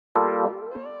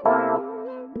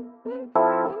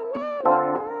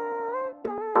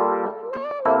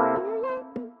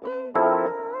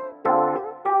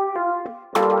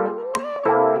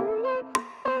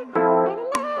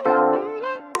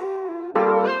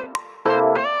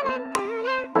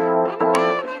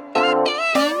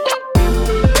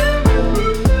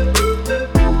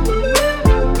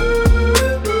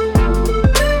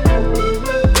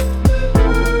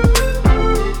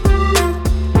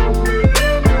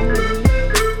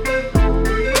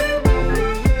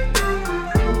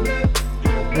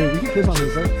kiss on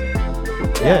this,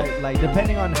 right? Yeah. Like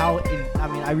depending on how.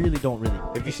 I really don't really.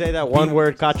 If you say that one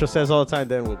word Cacho says all the time,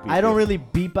 then we'll beep. I don't really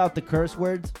beep out the curse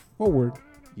words. What word?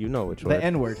 You know which The word.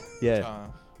 N word. Yeah.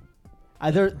 I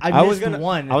was missed gonna,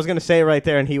 one. I was gonna say it right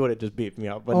there, and he would have just beeped me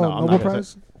out. But no, I'm Nobel not.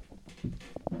 Prize?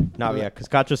 No, yeah, because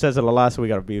Cacho says it a lot, so we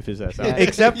gotta beef his ass out. Yeah.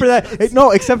 Except for that.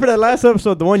 No, except for that last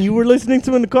episode, the one you were listening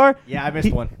to in the car. Yeah, I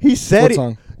missed one. He said What it.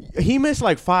 song? He missed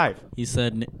like 5. He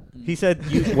said.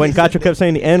 When Cacho kept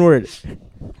saying the N word.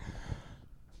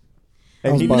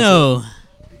 That was No.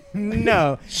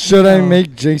 No. Should I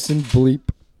make Jason bleep?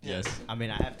 Yes. I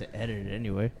have to edit it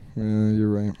anyway. Yeah, you're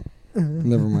right.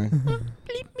 Never mind.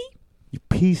 Bleep me. You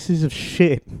pieces of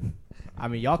shit.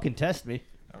 Y'all can test me.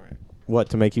 What,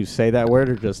 to make you say that word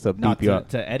or just to Not beep you out?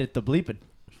 to edit the bleeping.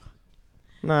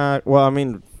 Nah, well,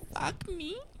 Fuck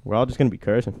me. we're all just gonna be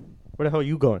cursing. Where the hell are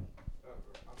you going?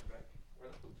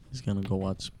 He's gonna go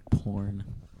watch porn.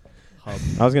 I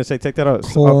was gonna say, take that out.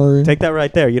 Porn. Take that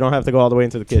right there. You don't have to go all the way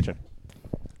into the kitchen.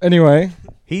 Anyway.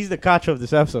 He's the Cacho of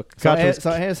this episode. So Cacho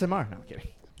ASMR. No, I'm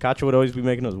kidding. would always be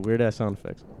making those weird ass sound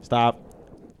effects. Stop.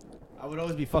 I would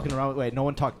always be fucking around. Wait, no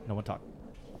one talk.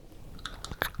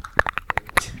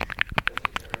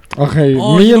 Okay,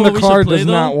 Oh, me you in know the what we car should play, does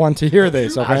though? not want to hear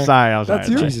this, okay? I'm sorry. That's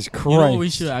you? Jesus Christ. You know what we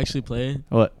should actually play?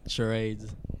 What? Charades.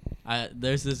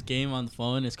 There's this game on the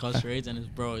phone. It's called Charades, and it's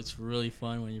really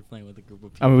fun when you're playing with a group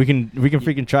of people. We can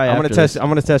freaking try. I'm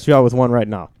gonna test you out with one right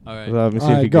now. All right. Let me see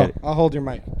All if right, you go. get it. I'll hold your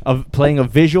mic. Of playing a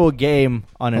visual game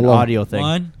on an Hello. audio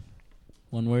thing.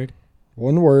 One word.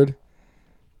 One word.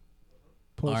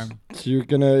 Arm. So you're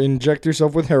going to inject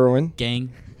yourself with heroin.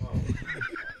 Gang.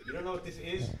 You don't know what this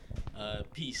is?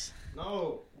 Peace.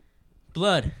 No.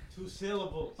 Blood. 2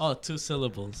 syllables. Oh, 2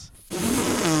 syllables.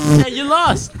 Yeah, you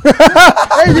lost.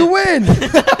 Hey, you win!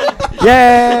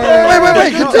 Yay!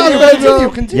 Wait.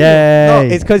 Continue. Yay! No,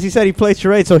 it's because he said he plays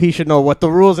charades, so he should know what the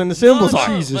rules and the symbols are.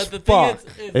 Jesus but the fuck.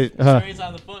 thing is, Uh, charades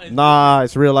on the phone. Nah,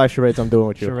 it's real life charades I'm doing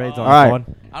with you. Charades Oh. on All right.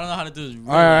 phone. I don't know how to do this.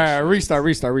 All right,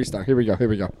 restart. Here we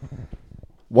go.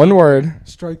 One word.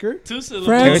 Striker. 2 syllables.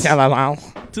 France.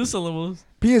 2 syllables.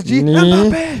 PSG. Knee.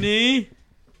 Mbappe. Knee.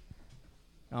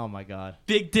 Oh my god.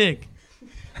 Big dick.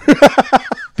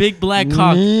 Big black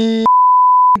cock. Knee.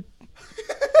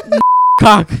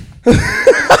 Cock.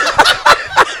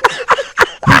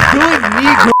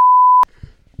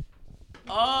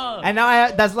 Oh. And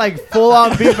now that's like full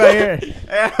on beef right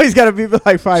here. He's got to beep it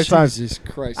like 5 times. Jesus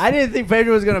Christ. I didn't think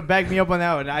Pedro was gonna back me up on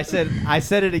that one. I said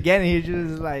it again, and he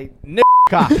just like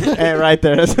cock. Hey, right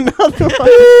there. That's another one.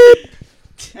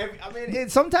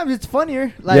 Sometimes it's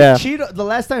funnier. Like Yeah. Cheeto, the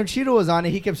last time Cheeto was on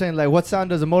it, he kept saying like, "What sound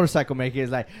does a motorcycle make?"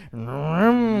 He's like,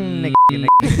 and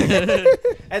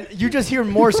you just hear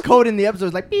Morse code in the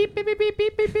episodes, like beep beep beep beep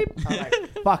beep beep beep. I'm like,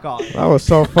 fuck off. I was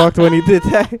so fucked when he did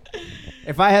that.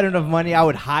 If I had enough money, I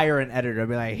would hire an editor. I'd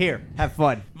be like, "Here, have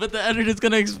fun." But the editor's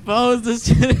gonna expose this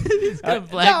shit. He's gonna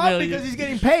blackmail No, you. because he's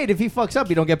getting paid. If he fucks up,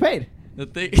 he don't get paid. The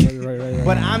thing. Right.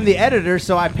 But I'm the editor,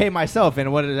 so I pay myself.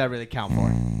 And what does that really count for?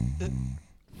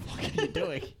 What are you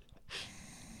doing?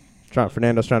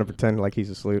 Fernando's trying to pretend like he's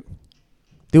asleep.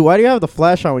 Dude, why do you have the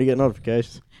flash on when you get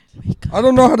notifications? I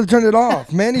don't know how to turn it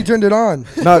off. Manny turned it on.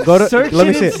 No, go to. Search let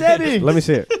me it see in it. settings. Let me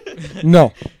see it.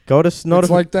 No. Go to It's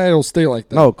notifications. like that. It'll stay like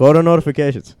that. No, go to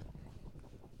notifications.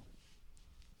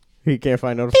 He can't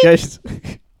find notifications.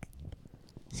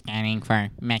 Scanning for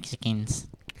Mexicans.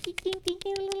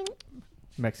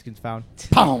 Mexicans found.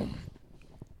 Boom.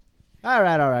 All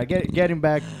right. Getting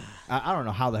back. I don't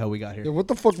know how the hell we got Yeah, here. what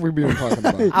the fuck we been talking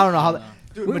about? I don't know how.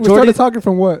 We started talking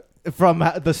from what? From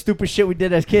the stupid shit we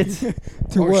did as kids. To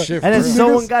Oh, what? shit. And then For real?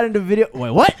 someone got into video.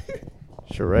 Wait, what?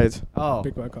 Charades. Oh.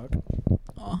 Big black cock.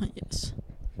 Oh yes.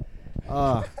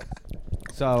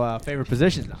 So favorite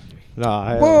positions now.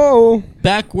 Nah, Whoa.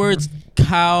 Backwards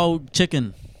cow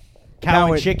chicken. Cow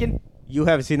Cow and chicken. you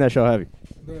haven't seen that show, have you?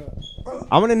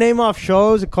 I'm gonna name off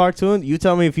shows and cartoons. You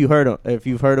tell me if you've heard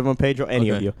of them, Pedro. Any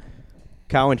of Okay. you.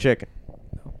 Cow and Chicken.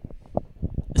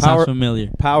 It Power- sounds familiar.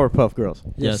 Powerpuff Girls.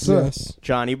 Yes. sir. Yes.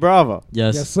 Johnny Bravo.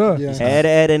 Yes. Yes, sir. Yes. Ed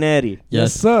and Eddie. Yes,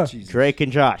 Yes. sir. Jesus. Drake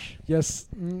and Josh. Yes.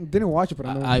 Didn't watch it, but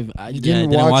I know. I You didn't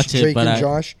didn't watch Drake it, but and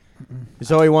Josh?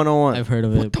 Zoe 101. I've heard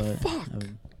of it, but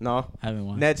No. I haven't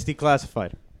watched. Ned's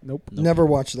Declassified. Nope. Nope. Never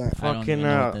watched that. I don't Fucking even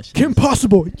know what that shit Kim is.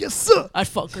 Possible. Yes, sir. I'd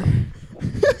fuck her.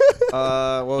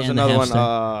 What was And the another one?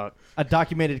 hamster. A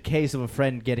documented case of a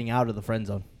friend getting out of the friend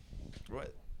zone.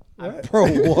 Bro,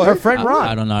 Her what? friend Ron.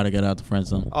 I don't know how to get out the friend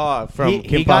zone. From He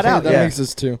Kim got Possible. out, That Yeah. makes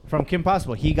us two. From Kim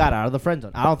Possible. He got out of the friend zone.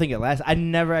 I don't think it lasted. I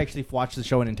never actually watched the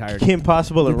show in entirety. Kim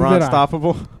Possible and Did Ron I?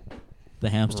 Stoppable.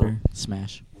 The hamster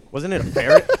smash. Wasn't it a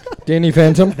ferret? Danny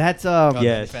Phantom? That's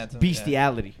Yes.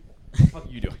 bestiality. What the fuck are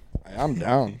you doing? I'm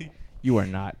down. You are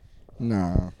not.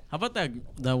 No. How about that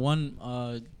one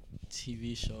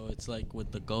TV show? It's like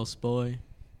with the Ghost Boy.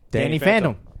 Danny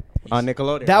Phantom. On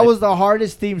Nickelodeon. That right? was the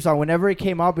hardest theme song. Whenever it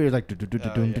came up, it was like. He's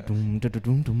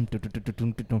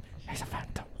a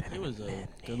phantom. He was a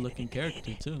good-looking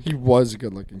character too. He was a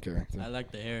good-looking character. I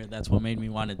like the hair. That's what made me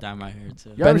want to dye my hair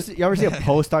too. You ever see a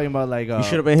post talking about like You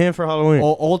should have been here for Halloween.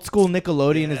 old school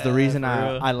Nickelodeon is the reason for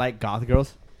real. I like goth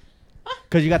girls.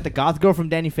 Because you got the goth girl from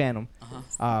Danny Phantom.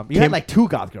 You Kim- had like two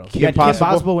goth girls. You Kim had Kim Possible?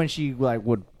 Possible when she like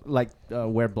would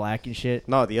wear black and shit.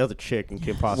 No, the other chick in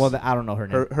Kim Possible. Well, I don't know her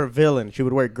name. her villain. She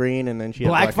would wear green and then she had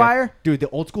black hair. Blackfire, dude, the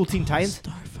old school Teen Titans.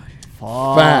 Starfire.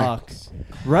 Fuck. Facts.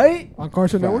 Right? On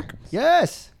Cartoon Network.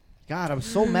 Yes. God, I'm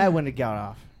so mad when it got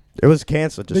off. It was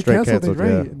canceled. Just straight canceled. it,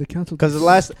 right? Yeah. They canceled Because it.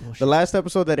 the last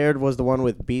episode that aired was the one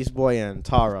with Beast Boy and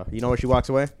Tara. You know where she walks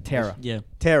away? Tara. Yeah.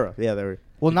 Tara. Yeah, there.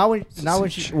 Well, now when she That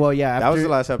was the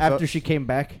last episode. after she came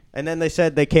back, And then they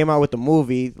said they came out with the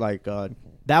movie. Like,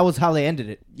 that was how they ended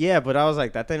it. yeah, but I was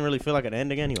like, that didn't really feel like an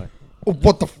ending anyway. Oh,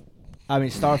 what the? I mean,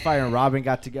 Starfire and Robin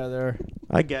got together.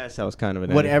 I guess that was kind of an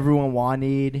What ending. everyone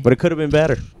wanted. But it could have been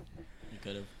better. You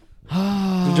could have.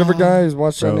 Did you ever guys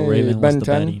watch Bro, any Raven was Ben the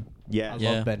 10? baddie. Yeah. I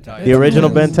Yeah. love Ben 10. The original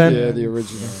Ben 10? Yeah, the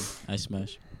original. I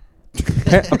smash.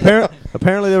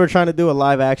 Apparently, they were trying to do a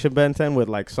live action Ben 10 with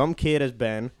like some kid as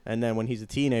Ben, and then when he's a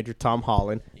teenager, Tom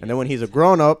Holland, and then when he's a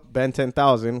grown up, Ben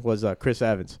 10,000 was Chris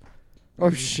Evans. Oh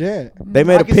shit! They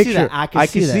made I a can see picture. that. I can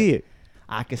see that. see it.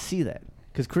 I can see that.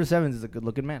 Because Chris Evans is a good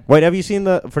looking man. Wait, have you seen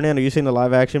Fernando? You seen the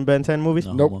live action Ben 10 movies?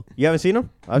 No, Nope. homo. You haven't seen them?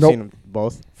 I've Nope. seen them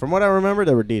both. From what I remember,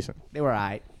 they were decent. They were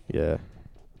alright. Yeah.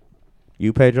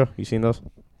 You, Pedro? You seen those?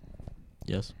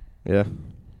 Yes. Yeah.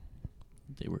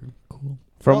 They were cool.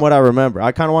 From what I remember,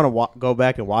 I kind of want to go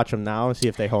back and watch them now and see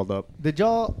if they hold up. Did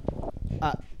y'all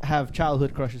have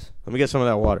childhood crushes? Let me get some of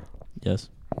that water. Yes.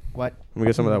 What? Let me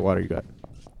get some of that water you got.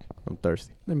 I'm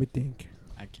thirsty. Let me think.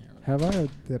 I can't remember. Have I or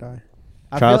did I?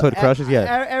 I Childhood feel- crushes?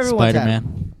 Yeah. Everyone's had 'em.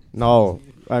 Spider-Man. No.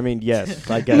 I mean, yes.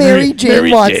 I guess. Mary Jane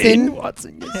Watson.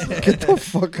 Watson. Get the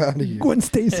fuck out of here. Gwen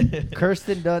Stacy.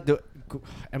 Kirsten Dunst.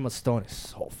 Emma Stone is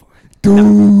so fun.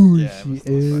 Dude, Yeah, she Emma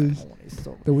Stone's is. It's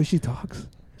so The way she talks.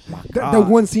 my That God.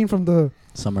 one scene from the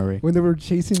Summary. when they were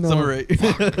chasing Summary.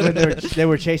 when they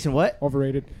were chasing what?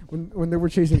 overrated. When they were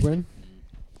chasing Gwen,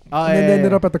 Oh, and then they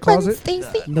ended up at the closet.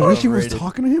 Stacy. And the way she was Overrated.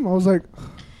 talking to him, I was like,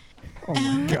 oh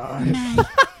my god.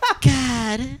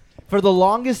 God. For the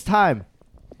longest time,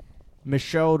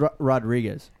 Michelle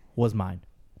Rodriguez was mine.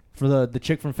 For the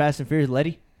chick from Fast and Furious,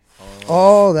 Letty.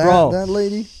 Oh, Bro. that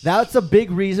lady. That's a big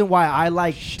reason why I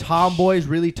like tomboys,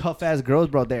 really tough ass girls,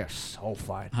 bro. They're so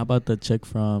fine. How about the chick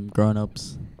from Grown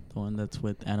Ups? The one that's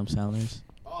with Adam Sandler's?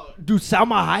 Dude,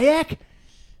 Salma Hayek?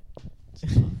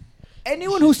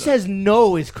 Anyone who says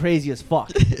no is crazy as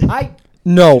fuck.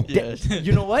 No. Yeah.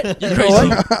 You know what? You're You know crazy.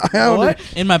 what? You know what?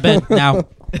 In my bed now.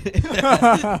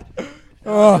 I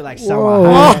Oh, feel like whoa.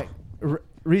 Salma Hayek.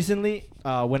 Recently,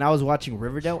 when I was watching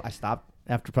Riverdale, I stopped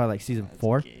after probably like season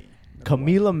 4.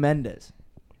 Camila Mendes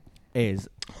is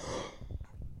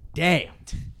damn.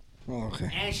 Oh, okay.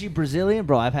 And she Brazilian,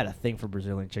 bro. I've had a thing for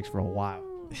Brazilian chicks for a while.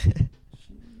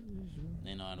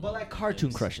 They know how to But make like cartoon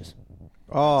things. crushes.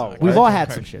 Oh, We've right. all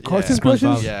had some shit. Cartoon SpongeBob.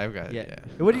 crushes? Yeah, I've got it. Yeah.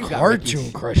 Yeah. What do you got? Cartoon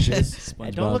Ricky? crushes.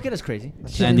 Hey, don't look at us crazy.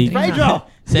 Sandy. Pedro.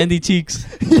 Sandy Cheeks.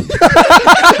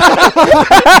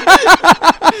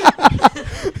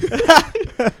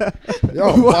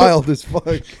 Yo, wild as fuck.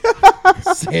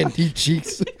 Sandy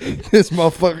cheeks. This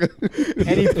motherfucker.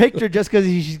 And he picked her just because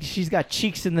she's got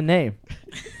cheeks in the name.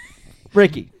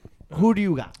 Ricky, who do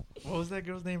you got? What was that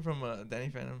girl's name from Danny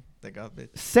Phantom? That goth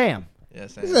bitch. Sam. Yeah,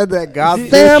 He said that God.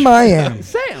 Damn, I am.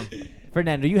 Sam.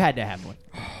 Fernando, you had to have one.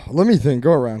 Let me think.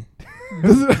 Go around.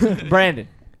 Brandon.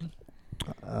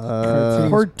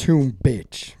 Cartoon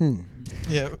bitch.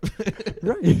 Yeah.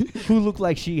 Right. Who looked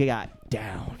like she got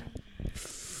down?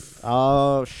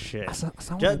 Oh shit.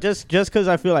 Someone- Just because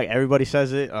I feel like everybody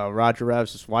says it. Roger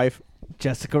Rabbit's wife,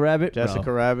 Jessica Rabbit. Jessica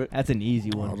Bro, Rabbit. That's an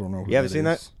easy I one. don't know. Who You haven't seen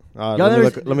that? is. Y'all Let me never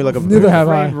look up a Neither picture. have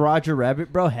I. Framed Roger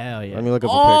Rabbit, bro. Hell yeah. Let me look up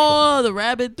a Oh, the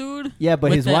rabbit dude. Yeah, but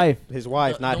With his that- wife. picture. His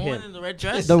wife, not the him. one in the red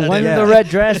dress. The one in Yeah. the red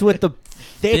dress with the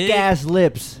thick Big- ass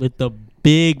lips with the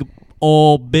big, big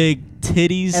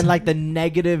titties. and like the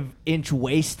 -inch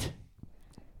waist.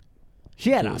 She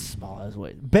had a Dude. small ass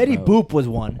waist. Betty Bro. Boop was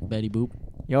one. Betty Boop.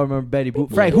 Y'all remember Betty Boop?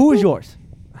 Yeah. Frank, who was yours?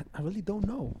 I really don't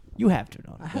know. You have to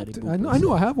know. I have Betty to. Boop I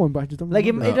know I have one, but I just don't Like,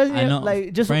 remember. it doesn't I know.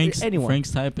 like just anyone.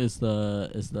 Frank's type is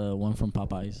the one from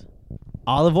Popeyes.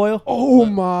 Olive oil? Oh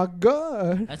my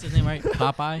god. That's his name, right?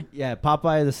 Popeye. Yeah,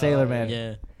 Popeye the Sailor Man.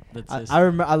 Yeah. That's his. I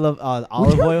remember. I love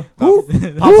olive oil. Who?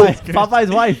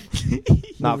 Popeye's wife.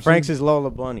 Nah, Frank's is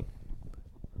Lola Bunny.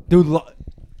 Dude,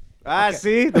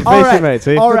 See? The face all he right. made,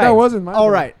 see? All But right. that wasn't my All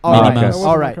fault. right. All Minnie right. Mouse. That wasn't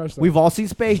All my right. crush, though. We've all seen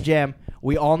Space Jam.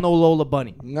 We all know Lola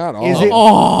Bunny. Not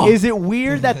all. Is it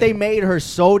weird that they made her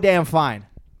so damn fine?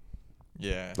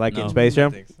 Yeah. Like No. in Space I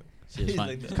Jam? think so. She's fine.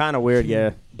 It's kind of weird,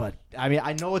 yeah. But I mean,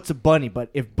 I know it's a bunny, but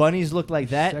if bunnies look like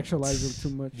that, Sexualize it too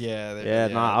much. Yeah. Yeah,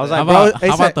 nah, I was they- like, How bro, about,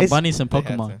 how about the it's- bunnies in they had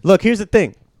Pokemon? to. Look, here's the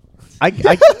thing.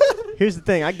 Here's the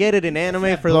thing. I get it in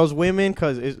anime for those women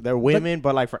because they're women,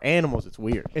 but like for animals, it's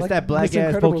weird. it's Like that black Miss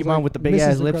ass Incredibles, Pokemon like with the big Mrs.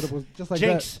 ass lips. Incredibles, just like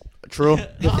Jinx. True.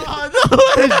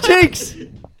 It's Jinx.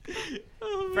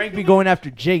 Frank be going after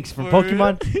Jinx from For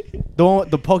Pokemon.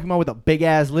 The Pokemon with the big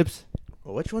ass lips.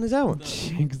 Well, which one is that one? that.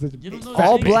 Jinx, the- You don't know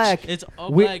All that? black. It's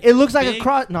all We- black. it looks like a big,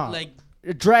 cross- no. Like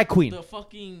A drag queen. the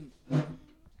fucking.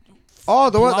 Oh,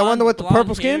 the one blonde- with the blonde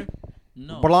purple hair. skin,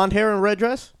 No. blonde hair, and red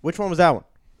dress. Which one was that one?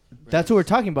 That's who we're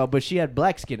talking about, but she had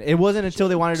black skin. It wasn't until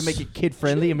they wanted to make it kid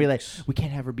friendly and be like, we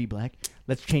can't have her be black.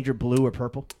 Let's change her blue or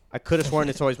purple. I could have sworn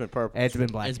it's always been purple. And it's been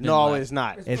black. It's been No, black. it's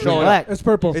not. It's Show been it black. It's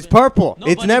purple. It's purple. No,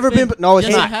 It's but never it's been. been- No, it's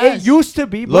Yes, not. it has. It used to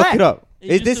be Look black. it up.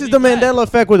 It used This to is be the black. Mandela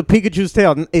effect with a Pikachu's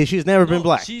tail. She's never been No,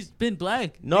 black. She's been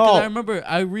black. No. Because I remember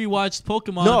I rewatched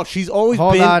Pokemon. No, she's always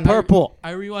Hold been on. purple.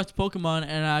 I rewatched Pokemon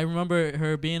and I remember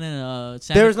her being in a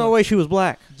Santa There's no Claus- way she was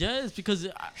black. Yes, because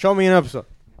Show me an episode.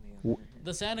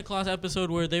 the Santa Claus episode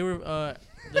where they were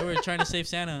trying to save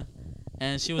Santa,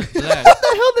 and she was black. What the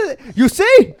hell did it? You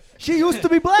see? She used to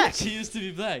be black. She used to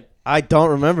be black. I don't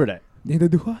remember that. Neither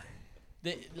do I.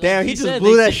 They, like Damn, he just said,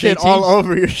 blew they- that shit they all changed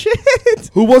over your shit.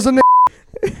 Who wasn't it?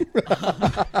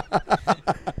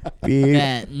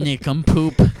 That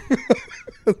nincompoop.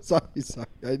 sorry.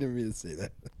 I didn't mean to say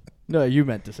that. No, you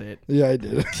meant to say it. Yeah, I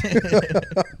did.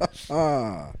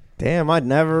 Damn,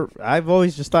 I've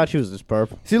always just thought she was this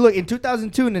purple. See, look, in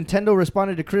 2002, Nintendo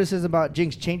responded to criticism about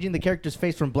Jinx changing the character's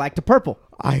face from black to purple.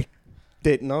 I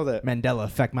didn't know that. Mandela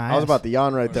effect, my ass. I was about to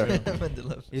yawn right there.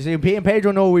 Mandela. You see, P and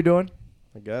Pedro know what we're doing.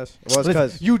 I guess. Well, it's Listen,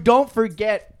 because you don't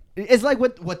forget. It's like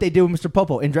what they did with Mr.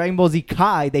 Popo. In Dragon Ball Z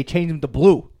Kai, they changed him to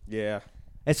blue. yeah.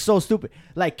 It's so stupid.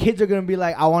 Like, kids are going to be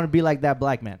like, I want to be like that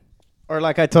black man. Or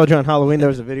like I told you on Halloween, there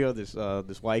was a video of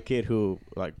this white kid who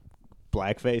like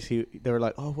blackface. They were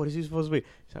like, oh, what is he supposed to be?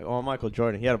 He's like, oh, Michael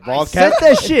Jordan. He had a I bald cap. sent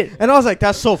that shit. And I was like,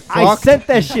 that's so I fucked. sent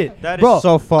that shit. That is Bro,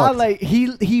 so fucked. I like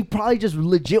he probably just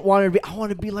legit wanted to be. I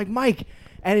want to be like Mike,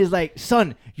 and he's like,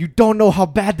 son, you don't know how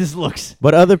bad this looks.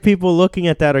 But other people looking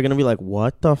at that are gonna be like,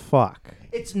 what the fuck?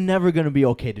 It's never gonna be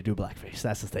okay to do blackface.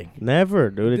 That's the thing.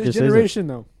 Never, dude. It This just generation,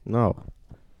 though. isn't. No.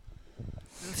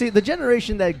 See, the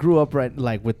generation that grew up right,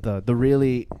 like with the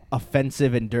really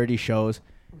offensive and dirty shows,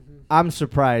 I'm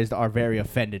surprised are very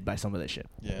offended by some of this shit.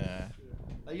 Yeah.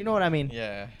 Like, you know what I mean?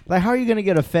 Yeah. Like, how are you gonna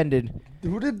get offended?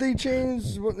 Who did they change?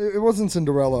 It wasn't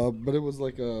Cinderella, but it was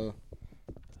like a.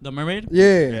 The mermaid?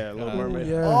 Yeah, Little Mermaid.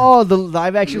 Yeah. Oh, the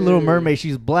live action Little Yeah. Mermaid.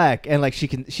 She's black and like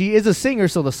she is a singer,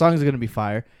 so the songs are gonna be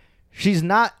fire. She's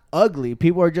not ugly.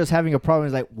 People are just having a problem.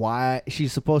 It's like, why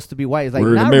she's supposed to be white? It's like, We're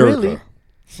in not America. really.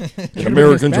 And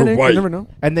Americans are Hispanic, white. You never know.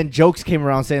 And then jokes came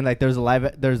around saying like there's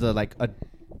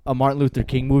a Martin Luther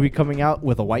King movie coming out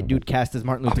with a white dude cast as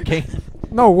Martin Luther King.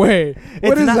 No way.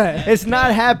 What is not, that? It's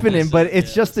not happening, but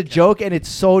it's just a joke and it's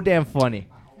so damn funny.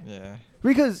 Yeah.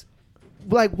 Because,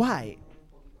 like, why?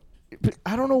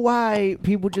 I don't know why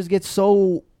people just get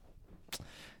so.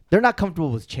 They're not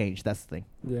comfortable with change. That's the thing.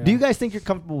 Yeah. Do you guys think you're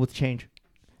comfortable with change?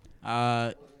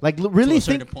 Like, To really a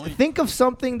certain think point. think of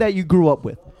something that you grew up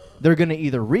with. They're gonna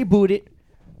either reboot it,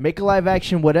 make a live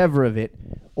action whatever of it,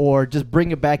 or just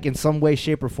bring it back in some way,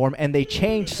 shape, or form, and they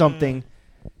change something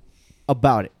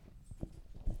about it.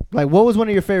 Like, what was one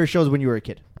of your favorite shows when you were a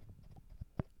kid?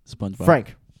 SpongeBob.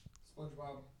 Frank.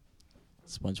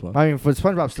 SpongeBob. I mean, for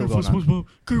SpongeBob still going on. SpongeBob.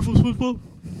 Careful, SpongeBob.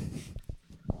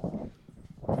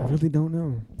 I really don't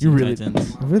know. You really.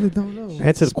 Titans. I really don't know.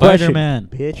 Answer the question, Spider-Man.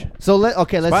 bitch. So let's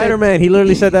say. Spider-Man. He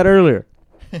literally said that earlier.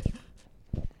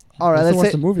 All right, I still watch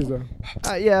let's the say. movies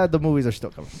though. Yeah, the movies are still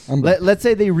coming. I'm Let's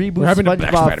say they reboot We're having a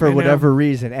Black SpongeBob for Spider-Man whatever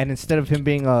reason, and instead of him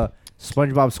being a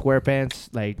SpongeBob SquarePants,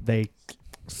 like they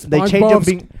change him SpongeBob's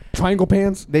being triangle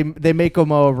pants. they make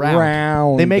him a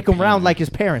round. They make him round like his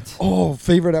parents. Oh,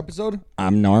 favorite episode?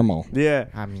 I'm normal. Yeah.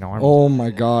 I'm normal. Oh my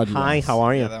God. Hi, yes. how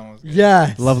are you? Yeah, that one was good.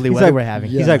 Yes. Lovely He's weather like- we're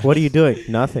having. Yeah. He's like, what are you doing?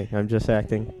 Nothing. I'm just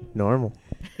acting normal.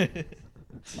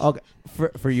 Okay,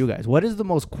 for you guys, what is the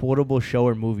most quotable show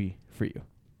or movie for you?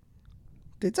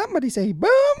 Did somebody say boom?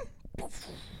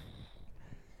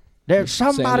 Did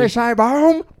somebody say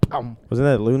boom? Boom. Wasn't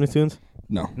that Looney Tunes?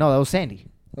 No. No, that was Sandy.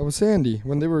 That was Sandy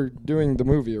when they were doing the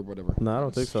movie or whatever. No, I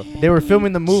don't think so. They were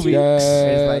filming the movie.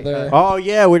 It's like, Oh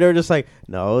yeah, where they're just like,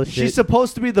 no, shit. she's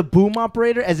supposed to be the boom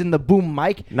operator, as in the boom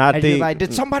mic. Not and the- she's like,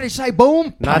 did somebody say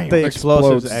boom? not Bam. the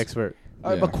explosives Explodes. expert.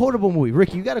 All right, Yeah. but quotable movie.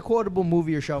 Ricky, you got a quotable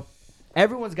movie or show?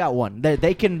 Everyone's got one.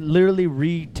 They can literally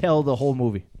retell the whole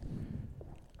movie.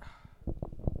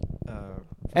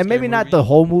 And maybe not the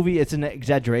whole movie. It's an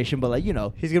exaggeration, but like, you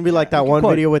know. He's gonna be like that you one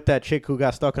quote. video with that chick who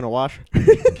got stuck in a wash.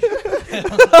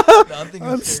 I'm thinking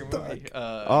of a scary movie.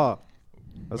 Oh,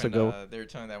 that's a when, good one. They were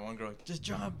telling that one girl, just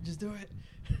jump, just do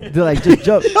it. They're like, just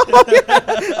jump.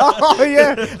 Oh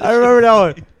yeah, I remember that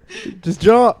one. Just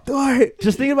jump. Do it.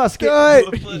 Just thinking about Do scary.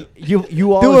 it.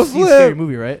 You all Do a have seen flip. scary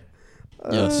movie, right?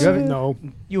 Yes. You haven't? No,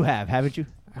 You have, haven't you?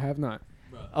 I have not.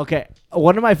 Okay.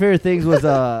 One of my favorite things was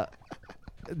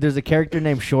there's a character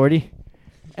named Shorty,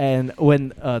 and when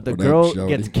the What up, girl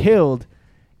Shorty? gets killed,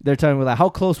 they're telling me like, how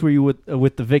close were you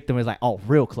with the victim? It's like, oh,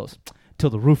 real close, till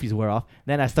the roofies wear off.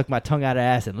 Then I stuck my tongue out her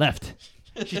ass and left.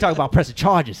 She talked about pressing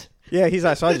charges. Yeah, he's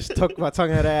like, so I just took my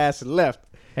tongue out of her ass and left.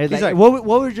 And He's like, like-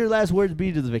 what would your last words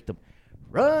be to the victim?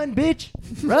 Run, bitch,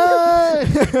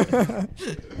 run!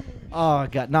 Oh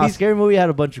god, no! Scary movie had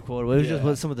a bunch of quotes. It was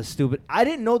just some of the stupid. I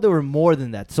didn't know there were more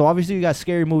than that. So obviously you got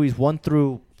scary movies 1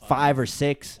 through 5 or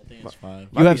 6. I think it's 5.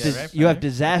 You have be that, right? you have I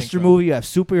disaster think so. movie. You have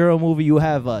superhero movie. You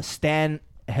have Stan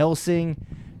Helsing.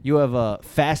 You have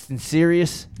Fast and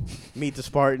Serious. Meet the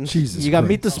Spartans. Jesus. You got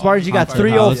Meet the Christ. Spartans. You got Fire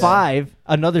 305,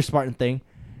 another Spartan thing.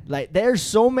 Like there's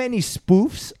so many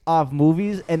spoofs of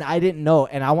movies, and I didn't know.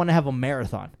 And I want to have a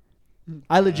marathon.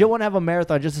 I legit want to have a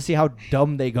marathon just to see how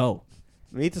dumb they go.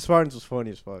 Meet the Spartans was funny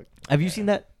as fuck. Have you seen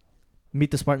that?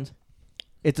 Meet the Spartans.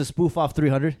 It's a spoof off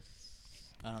 300.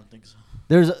 I don't think so.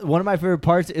 There's one of my favorite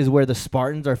parts is where the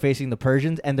Spartans are facing the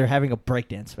Persians and they're having a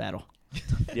breakdance battle.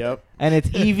 Yep. And it's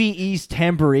EVE's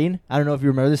Tambourine. I don't know if you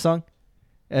remember this song.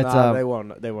 It's Nah, they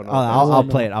won't. They won't. oh, know. I'll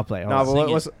play it. I'll play it. No, Hold on.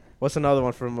 but Sing it. what's another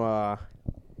one from?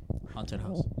 Haunted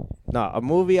House. Nah, a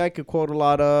movie I could quote a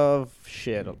lot of.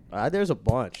 Shit, there's a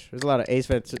bunch. There's a lot of Ace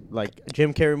Ventura, like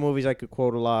Jim Carrey movies I could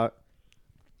quote a lot.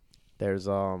 There's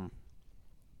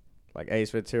like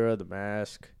Ace Ventura, The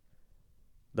Mask,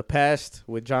 The Past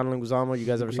with John Leguizamo. You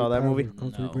guys ever saw that movie?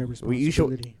 No. Well, you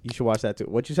should watch that too.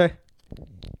 What'd you say?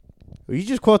 Well, you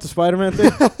just quote the Spider-Man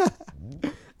thing.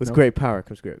 With No. great power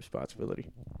comes great responsibility.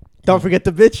 Don't forget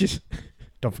the bitches.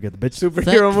 Don't forget the bitch.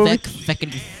 Superhero movie.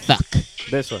 Fuck.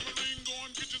 This one.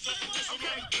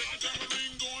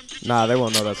 Nah, they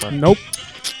won't know that song. Nope.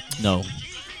 No.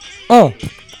 Oh.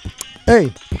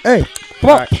 Hey. Hey. Come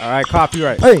All on. right,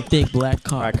 copyright. Hey. Big black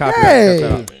All car. right,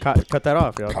 copyright. Hey! Cut that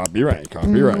off, yo. Copyright.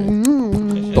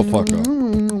 The fuck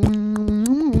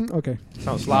up. Okay.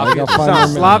 Sounds sloppy. got 5 more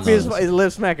Sounds sloppy minutes. as his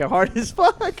lips smacking hard as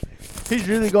fuck. He's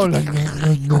really going.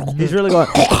 He's really going.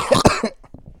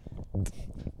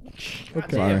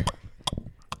 Sorry.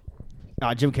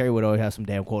 Jim Carrey would always have some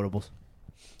damn quotables.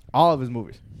 All of his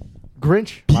movies.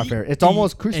 Grinch, my favorite. It's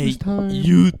almost Christmas time.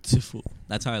 Beautiful.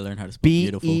 That's how I learned how to spell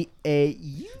beautiful.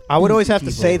 B-E-A-U. I would always have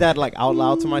to say that like out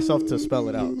loud to myself to spell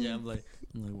it out. Yeah, I'm like,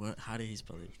 what? How did he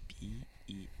spell it?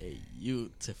 B-E-A.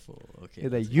 Beautiful. Okay.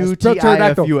 The Spell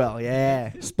pterodactyl. U-T-I-F-U-L.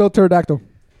 Yeah. Spell pterodactyl.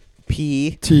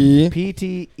 P. T.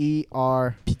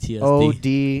 P-T-E-R-O-D-A.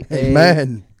 PTSD.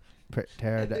 Amen.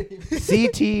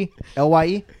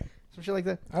 C-T-L-Y-E. Some shit like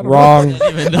that. Wrong. I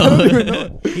don't even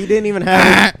know. He didn't even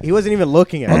have it. He wasn't even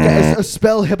looking at it. Okay,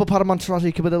 spell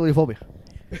hippopotamonstrosity phobia.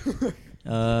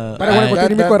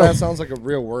 That sounds like a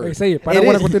real word. Hey, say it. It Para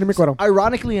una is. cortina mi cuero.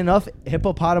 Ironically enough,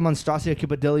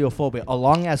 hippopotamonstrosity a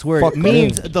long ass word, Fuck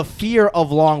means me. the fear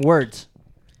of long words.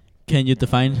 Can you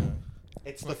define?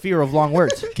 It's the fear of long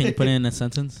words. Can you put it in a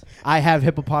sentence? I have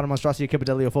hippopotamonstrosity Can you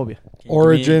give me-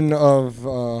 Origin of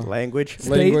Language.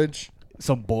 language.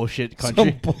 Some bullshit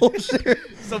country. Some bullshit.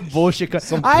 Some bullshit country.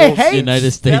 Some I bullshit. hate United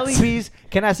spelling States. bees.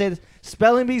 Can I say this?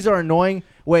 Spelling bees are annoying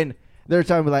when they're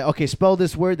telling me like, okay, spell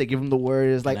this word. They give them the word.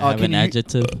 It's like, Can I have an you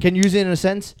adjective? can you use it in a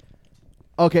sentence?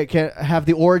 Okay, can have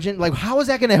the origin. Like, how is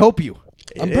that going to help you?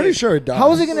 I'm pretty sure it does.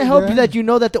 How is it going to help you that you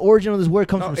know that the origin of this word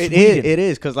comes No, from it Sweden? is. It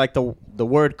is because like the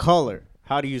word color.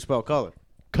 How do you spell color?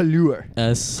 Color.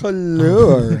 S.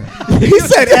 Color. He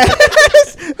said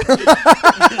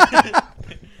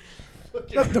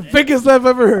That's the biggest laugh I've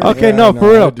ever heard. Okay, Yeah, no, no, for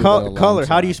I real. do that a long Color.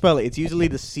 How do time. you spell it? It's usually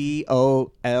the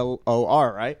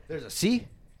C-O-L-O-R, right? There's a C.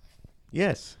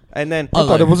 Yes. And then I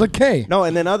thought it was a K. no,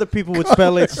 and then other people would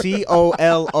spell it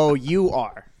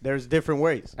C-O-L-O-U-R. There's different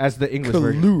ways. As the English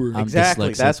version. Color. I'm Exactly.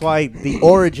 dyslexic. That's why the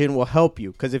origin will help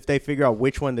you. Because if they figure out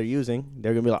which one they're using,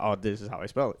 they're gonna be like, "Oh, this is how I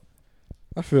spell it."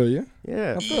 I feel you.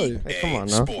 Yeah. I feel you. Hey, come on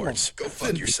now. Sports. Go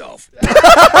fuck yourself.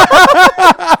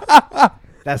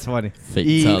 That's funny.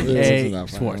 Fatality. It's EA not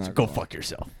funny, Sports. not Go gonna fuck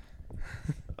yourself.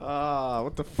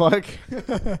 What the fuck?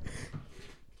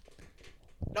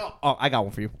 No. Oh, I got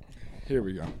one for you. Here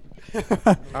we go.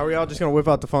 Are we all just gonna whip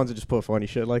out the phones and just put funny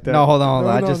shit like that? No, hold on. No,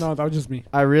 I that was just me.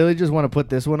 I really just want to put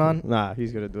this one on Nah,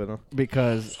 he's gonna do it. No.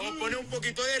 because Pone un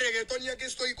poquito de reggaetón ya que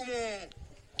estoy como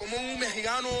un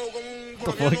mexicano, como un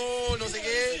fuck? colombiano, no sé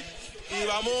qué. Y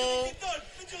vamos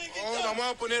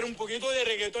a poner un poquito de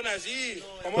reggaetón así.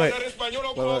 Vamos a Wait. hablar español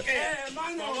o Wait, wait. qué.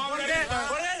 Vamos a hablar español.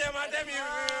 ¿Por qué llamaste mi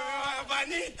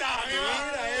panita? Mira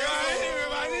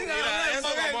eso,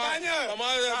 vamos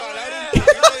a hablar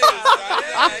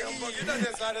un poquito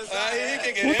de salsa ahí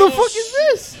que queremos. what the fuck is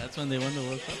this? That's when they won the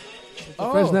World Cup.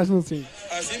 The French national team.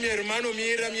 Así mi hermano,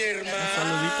 mira mi hermano.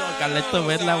 Saludito a Carleto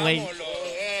Vela, güey.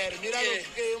 Mira lo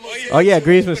que hemos hecho. Oh yeah,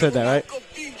 Griezmann said that, right?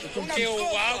 Qué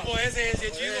guapo ese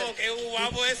chico, qué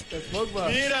guapo es.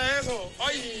 Mira eso.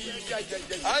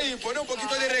 Ay, pone un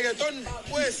poquito de reggaetón,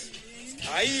 pues.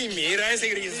 Ay, mira ese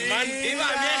Griezmann. ¡Viva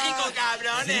México,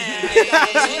 cabrones!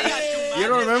 You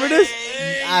don't remember this?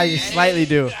 I slightly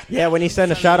do. Yeah, when he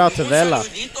sent a shout out to Vela.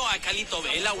 Saludito a Calito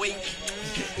Vela, güey.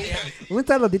 Un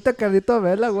saludito, Carlito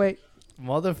Vela, güey.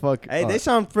 Motherfucker. Hey, they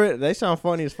sound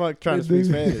funny as fuck trying to speak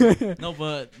Spanish. No,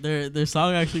 but their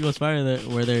song actually goes fire there,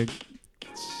 where they're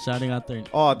shouting out their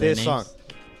Oh, their this names. song.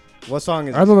 What song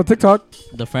is I was on the TikTok.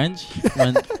 The French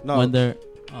when No. when they're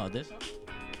this song?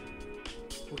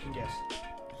 Who can guess?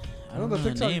 I don't know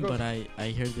the name, but I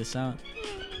hear the sound.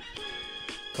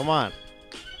 Come on.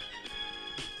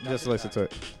 Just listen to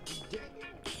it.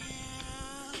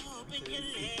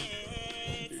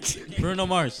 Bruno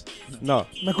Mars. No.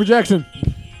 Michael Jackson.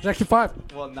 Jackson 5.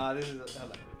 Well, nah, this is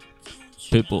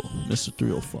Pitbull, Mr.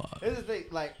 305. This is the thing,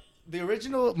 like the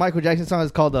original Michael Jackson song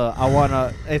is called "I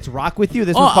Wanna." It's "Rock with You."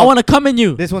 This Oh, one's I called, want to come in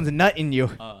you. This one's "Nut in You."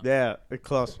 Yeah, it's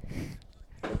close.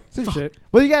 Same shit.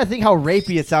 Well, you gotta think how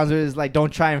rapey it sounds. It's like,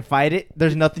 don't try and fight it.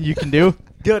 There's nothing you can do.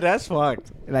 Dude, that's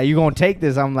fucked. Like, you gonna take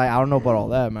this? I'm like, I don't know about all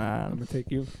that, I'm man. gonna take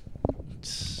you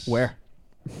Where?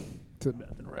 to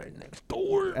nothing right next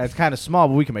door. It's kind of small,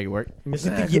 but we can make it work. You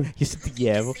said the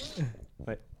yeah.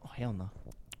 Oh hell no.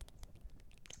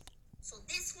 So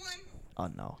this one, Oh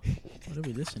no. What are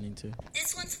we listening to?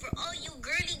 this one's for all you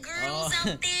girly girls out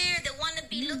there that want to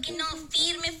be looking all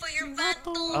firme for your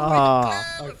vato, for Ah,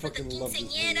 the club, or for the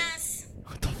quinceañeras.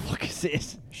 What the fuck is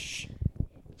this? It's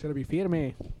gonna be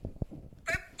firme.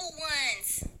 Purple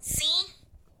ones. See?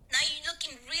 Now you're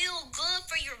looking real good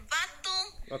for your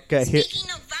vato. Okay, here.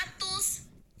 Speaking of vatos,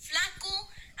 flaco,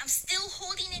 I'm still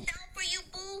holding it down for you,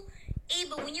 boo. Hey,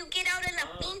 but when you get out of la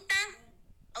pinta,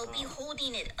 I'll be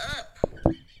holding it up.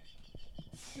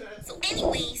 So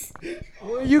anyways,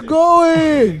 Where you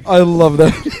going? I love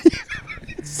that.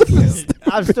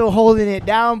 I'm still holding it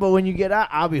down, but when you get out,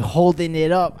 I'll be holding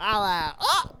it up. I'll like,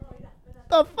 oh,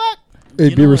 the fuck? Hey, You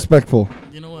be know what? respectful.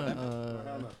 You know what?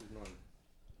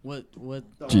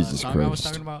 What Jesus song I was Christ.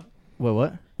 talking about? Wait,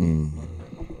 what?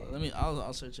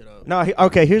 I'll search it up. No,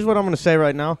 okay, here's what I'm going to say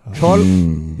right now. Here's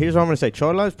what I'm going to say.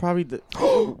 Chola is probably the...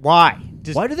 Why?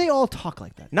 Just Why do they all talk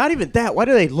like that? not even that. Why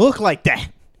do they look like that?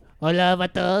 Hola,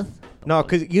 vatos. No,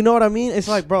 because you know what I mean? It's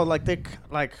like, bro, like, they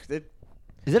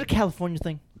Is it a California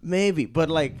thing? maybe. But,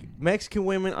 like, Mexican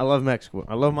women, I love Mexico.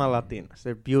 I love my Latinas.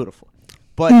 They're beautiful.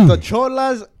 But the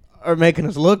Cholas are making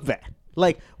us look bad.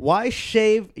 Like, why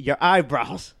shave your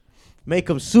eyebrows? Make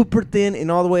them super thin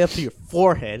and all the way up to your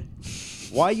forehead.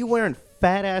 Why are you wearing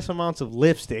fat-ass amounts of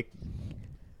lipstick?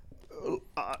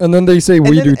 And then they say And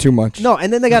we then- do too much. No,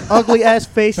 and then they got ugly-ass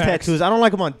face Facts. tattoos. I don't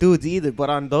like them on dudes either, but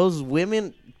on those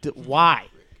women, why?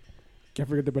 Can't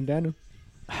forget the bandana.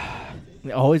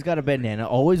 They always got a bandana,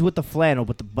 always with the flannel,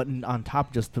 but the button on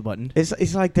top, just the button.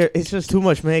 It's like it's just too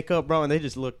much makeup, bro, and they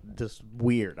just look just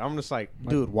weird. I'm just like,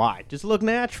 dude, why? Just look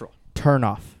natural. Turn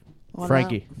off.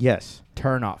 Frankie, Yes.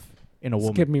 turn off in a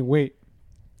woman. Skip me. Wait.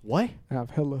 What? I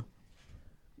have hella.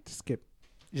 Skip.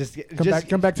 Just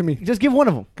Come back to me. Just give one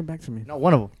of them. Come back to me. No,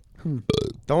 one of them.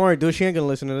 Don't worry, dude. She ain't gonna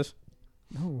listen to this.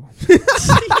 No.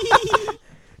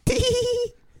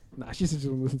 Nah, she said she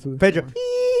won't listen to this. Pedro.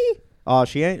 Oh,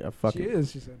 she ain't. Oh, fuck She it.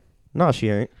 is. She said. No, she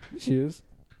ain't. She is.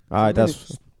 All right,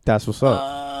 that's what's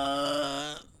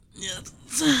up. Yes.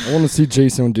 I want to see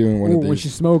Jason doing one Ooh, of when these. she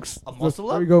smokes. A muscle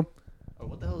There up? we go. Oh,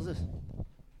 what the hell is this?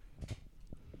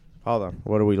 Hold on.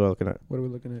 What are we looking at? What are we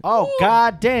looking at? Oh,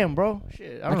 god damn, bro.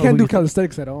 Shit. I don't know can't who do you think-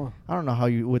 calisthenics at all. I don't know how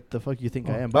you, what the fuck you think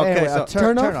I am. Okay, anyway, so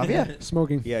turn off. Yeah.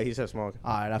 Smoking. Yeah, he said smoke.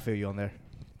 All right, I feel you on there.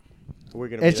 We're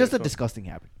gonna. It's be just a there, so- disgusting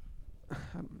habit.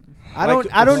 Like,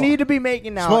 I don't need to be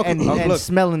making out Smoking. and Look.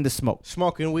 smelling the smoke.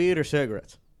 smoking weed or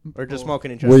cigarettes, or just Oh.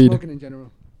 smoking in general. Weed. Smoking in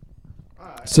general.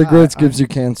 Cigarettes gives you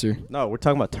cancer. No, we're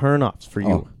talking about turn-offs for you.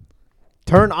 Oh.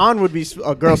 Turn on would be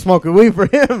a girl smoking weed for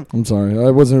him. I'm sorry.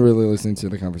 I wasn't really listening to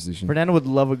the conversation. Fernando would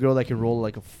love a girl that can roll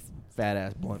like a fat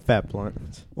ass blunt. Fat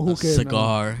blunt. A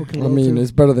cigar. I mean,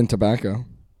 it's better than tobacco.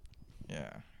 Yeah.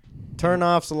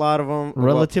 Turn-offs, a lot of them.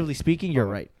 Relatively speaking, you're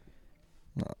right.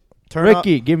 Turn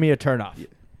Ricky, give me a turn off.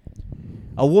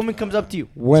 A woman comes up to you.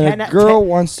 When a girl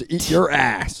wants to eat your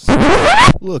ass.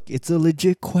 Look, it's a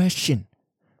legit question.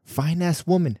 Fine ass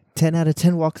woman, 10 out of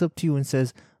 10 walks up to you and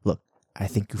says, look, I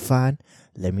think you're fine.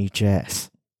 Let me eat your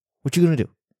ass. What you gonna do?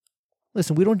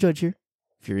 Listen, we don't judge here.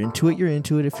 If you're into it, you're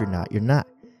into it. If you're not, you're not.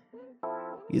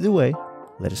 Either way,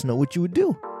 let us know what you would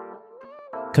do.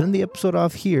 Cutting the episode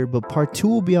off here, but part 2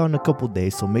 will be out in a couple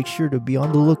days, so make sure to be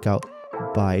on the lookout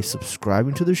by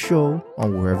subscribing to the show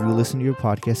on wherever you listen to your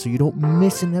podcast so you don't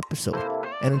miss an episode.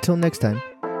 And until next time,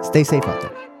 stay safe out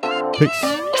there.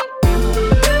 Peace.